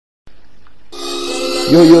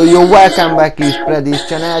Yo, welcome back to PREDYS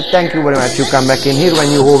channel. Thank you very much you come back in here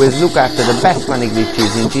when you always look after the best funny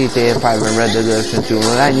glitches in GTA 5 and Red Dead Redemption 2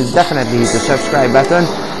 Online. You definitely hit the subscribe button,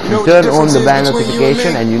 you turn on the bell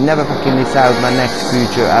notification, and you never fucking miss out my next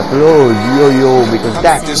future uploads. Yo, because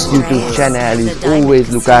that YouTube channel is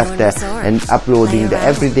always look after and uploading the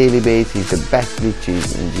every daily basis the best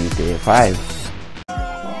glitches in GTA 5.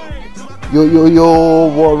 Yo,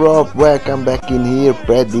 what up? Welcome back in here,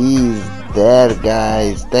 PREDYS. There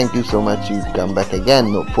guys, thank you so much you come back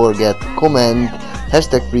again. Don't forget, comment,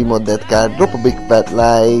 hashtag pre-mod that card, drop a big fat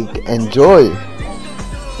like, enjoy.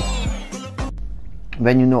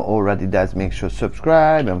 When you know already that, make sure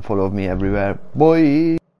subscribe and follow me everywhere,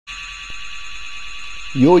 boy.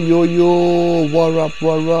 Yo, what up,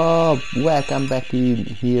 welcome back in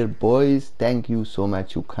here, boys. Thank you so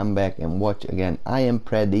much you come back and watch again. I am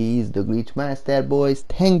PREDYS, the glitch master, boys.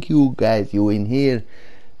 Thank you guys you in here.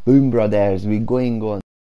 Boom brothers, we going on.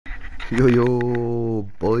 Yo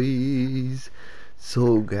boys.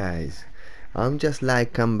 So guys, I'm just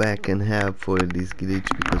like come back and help for this glitch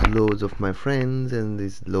because loads of my friends and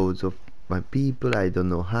this loads of my people, I don't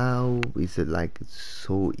know how is it like it's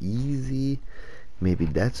so easy. Maybe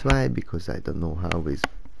that's why, because I don't know how is,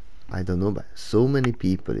 I don't know, but so many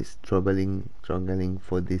people is struggling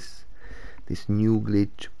for this new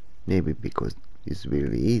glitch. Maybe because it's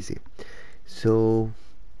really easy. So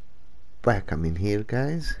welcome in here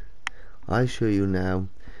guys. I'll show you now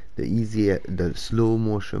the slow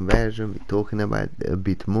motion version. We're talking about a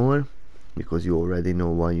bit more because you already know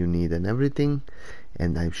what you need and everything,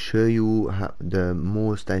 and I show you how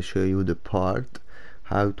I show you the part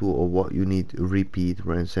how to or what you need to repeat,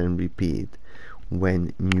 rinse and repeat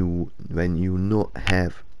when you not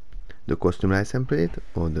have the costume license plate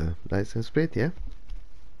or the license plate. Yeah,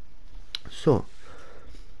 so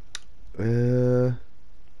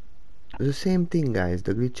the same thing guys,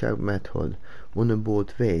 the glitch out method on a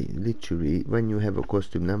both way. Literally when you have a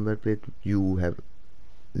costume number plate, you have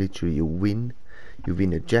literally you win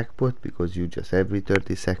a jackpot because you just every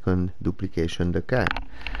 30 seconds duplication the car.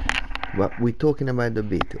 But we're talking about the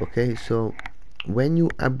bit, okay? So when you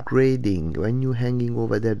upgrading, when you hanging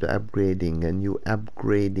over there the upgrading and you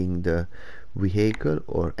upgrading the vehicle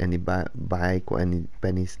or any bike or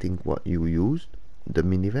anything what you used, the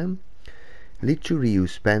minivan, literally you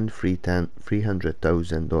spend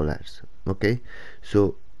 $300,000. okay,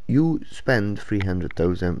 so you spend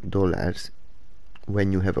 $300,000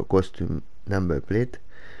 when you have a costume number plate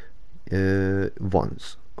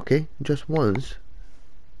once, okay, just once.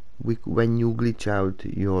 When you glitch out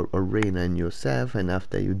your arena and yourself, and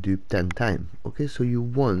after you dupe 10 times, okay, so you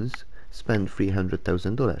once spend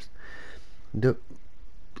 $300,000. The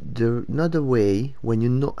another way, when you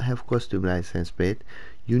not have costume license plate,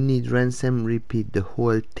 you need ransom repeat the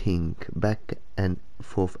whole thing back and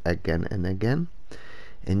forth again and again,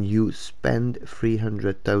 and you spend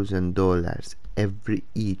 $300,000 every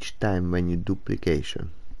each time when you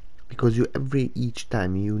duplication, because you each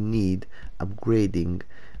time you need upgrading.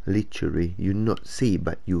 Literally you not see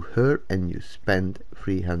but you heard, and you spend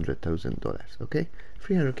 $300,000. okay,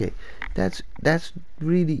 300k. That's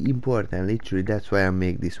really important. Literally that's why I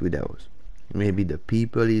make these videos. Maybe the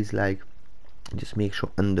people is like, just make sure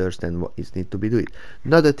understand what is need to be doing.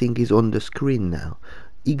 Another thing is on the screen now.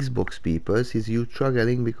 Xbox people is you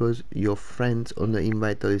struggling because your friends on the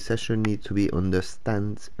invite only session need to be on the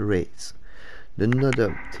stance race.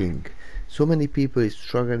 Another thing, so many people is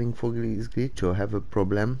struggling for this glitch or have a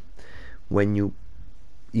problem when you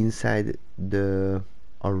inside the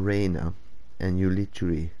arena and you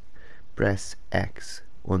literally press X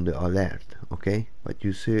on the alert, okay, but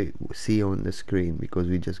you see on the screen because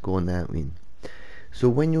we just go now in. So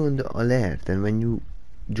when you're on the alert and when you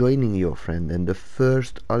joining your friend and the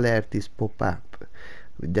first alert is pop up,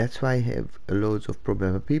 that's why I have loads of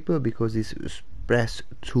problem with people, because it's press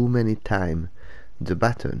too many time the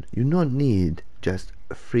button. You don't need just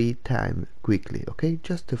 3 time quickly, okay,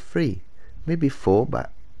 just a 3, maybe 4,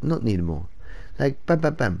 but not need more, like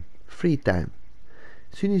bam 3 time.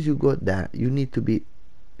 As soon as you got that, you need to be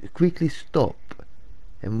quickly stop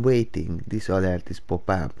and waiting this alert is pop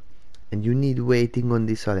up, and you need waiting on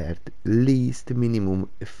this alert least minimum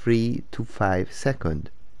 3 to 5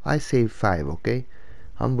 seconds. I say 5, okay,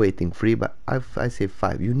 I'm waiting 3, but I say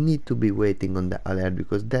 5. You need to be waiting on the alert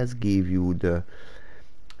because that's give you the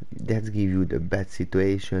bad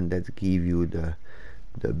situation, that's give you the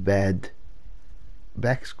bad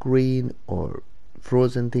back screen or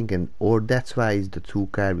frozen thing, and or that's why is the 2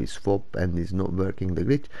 car is swap and is not working the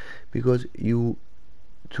glitch, because you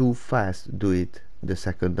too fast do it the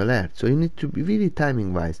second alert. So you need to be really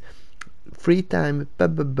timing wise. 3 time,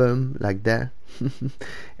 boom, like that,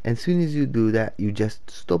 As soon as you do that, you just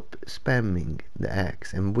stop spamming the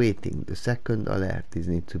X and waiting. The second alert is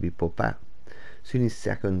need to be pop up. As soon as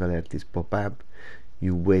second alert is pop up,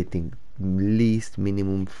 you waiting least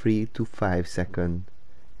minimum 3 to 5 seconds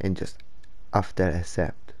and just after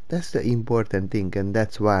accept. That's the important thing, and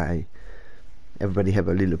that's why everybody have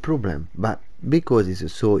a little problem, but because it's a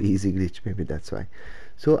so easy glitch, maybe that's why.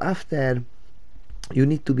 So after you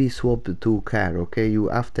need to be swapped to car, okay?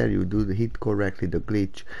 After you do the hit correctly the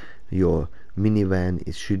glitch, your minivan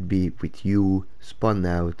should be with you, spun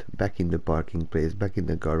out, back in the parking place, back in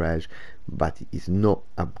the garage, but it's not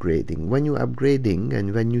upgrading. When you're upgrading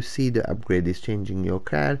and when you see the upgrade is changing your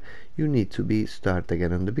car, you need to be start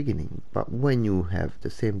again on the beginning. But when you have the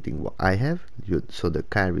same thing what I have, so the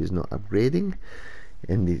car is not upgrading,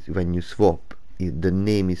 and when you swap, the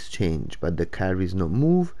name is changed but the car is not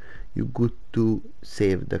moved, you good to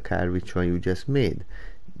save the car which one you just made.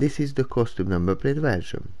 This is the custom number plate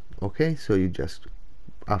version. Okay, so you just,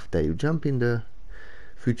 after you jump in the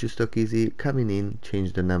future stock easy, coming in,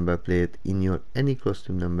 change the number plate in your any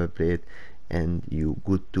custom number plate, and you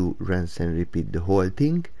good to rinse and repeat the whole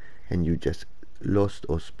thing, and you just lost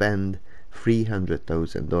or spend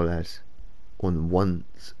 $300,000 on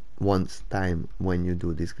once time when you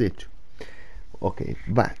do this glitch. Okay,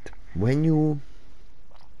 but when you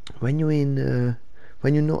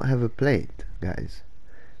not have a plate, guys,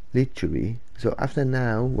 literally, so after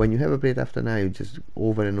now, when you have a plate after now, you just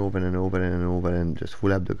over and over and over and over and just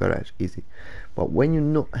fill up the garage, easy. But when you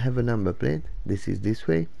not have a number plate, this is this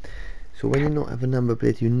way. So when you not have a number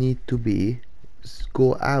plate, you need to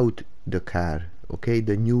go out the car, okay,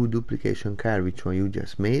 the new duplication car which one you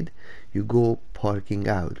just made, you go parking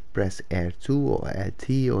out, press R2 or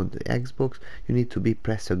RT on the Xbox, you need to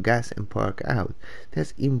press a gas and park out.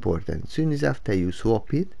 That's important. As soon as after you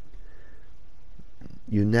swap it,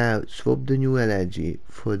 you now swap the new LRG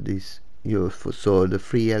for this, so the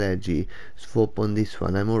free LRG, swap on this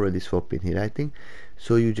one. I'm already swapping here, I think.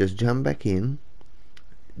 So you just jump back in,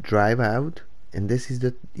 drive out, and this is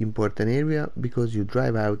the important area, because you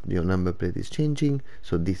drive out, your number plate is changing,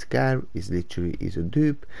 so this car is literally is a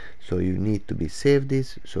dupe, so you need to save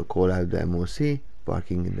this. So call out the MOC,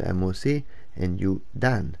 parking in the MOC, and you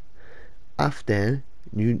done. After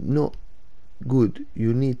you not good,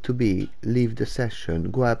 you need to leave the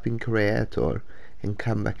session, go up in creator and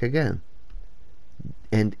come back again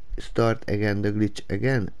and start again the glitch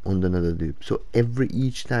again on another dupe. So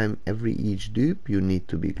each dupe you need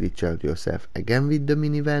to glitch out yourself again with the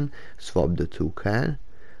minivan, swap the two car.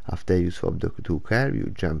 After you swap the two car,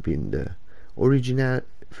 you jump in the original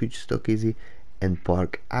future stock easy and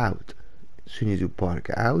park out. As soon as you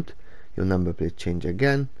park out, your number plate change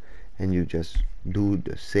again, and you just do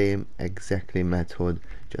the same exactly method.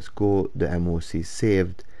 Just go the MOC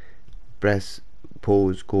saved, press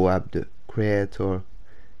pause, go up the creator,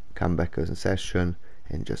 come back as a session,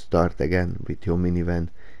 and just start again with your minivan,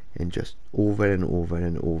 and just over and over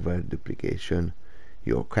and over duplication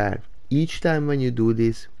your car. Each time when you do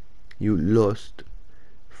this, you lost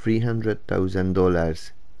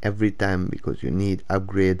 $300,000 every time, because you need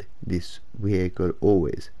upgrade this vehicle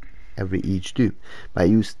always, each dupe, but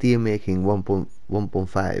you still making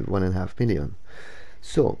 1.5 million.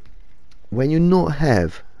 So when you not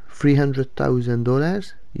have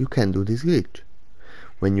 $300,000, you can do this glitch.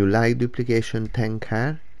 When you like duplication 10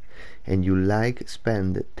 car and you like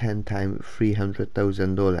spend 10 times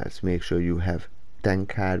 $300,000, make sure you have 10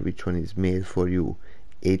 car which one is made for you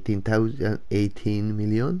 18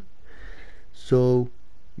 million. So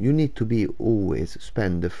you need to always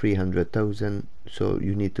spend the 300,000, so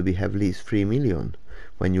you need to have at least 3 million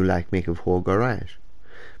when you like make a whole garage.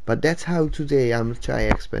 But that's how today I'm trying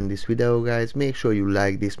to explain this video, guys. Make sure you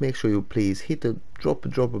like this, make sure you please drop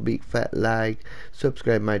a big fat like,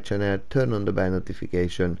 subscribe my channel, turn on the bell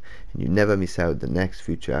notification, and you never miss out the next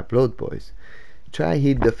future upload, boys. Try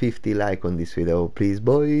hit the 50 like on this video, please,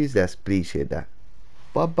 boys. That's appreciate that.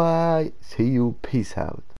 Bye bye, see you, peace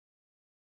out.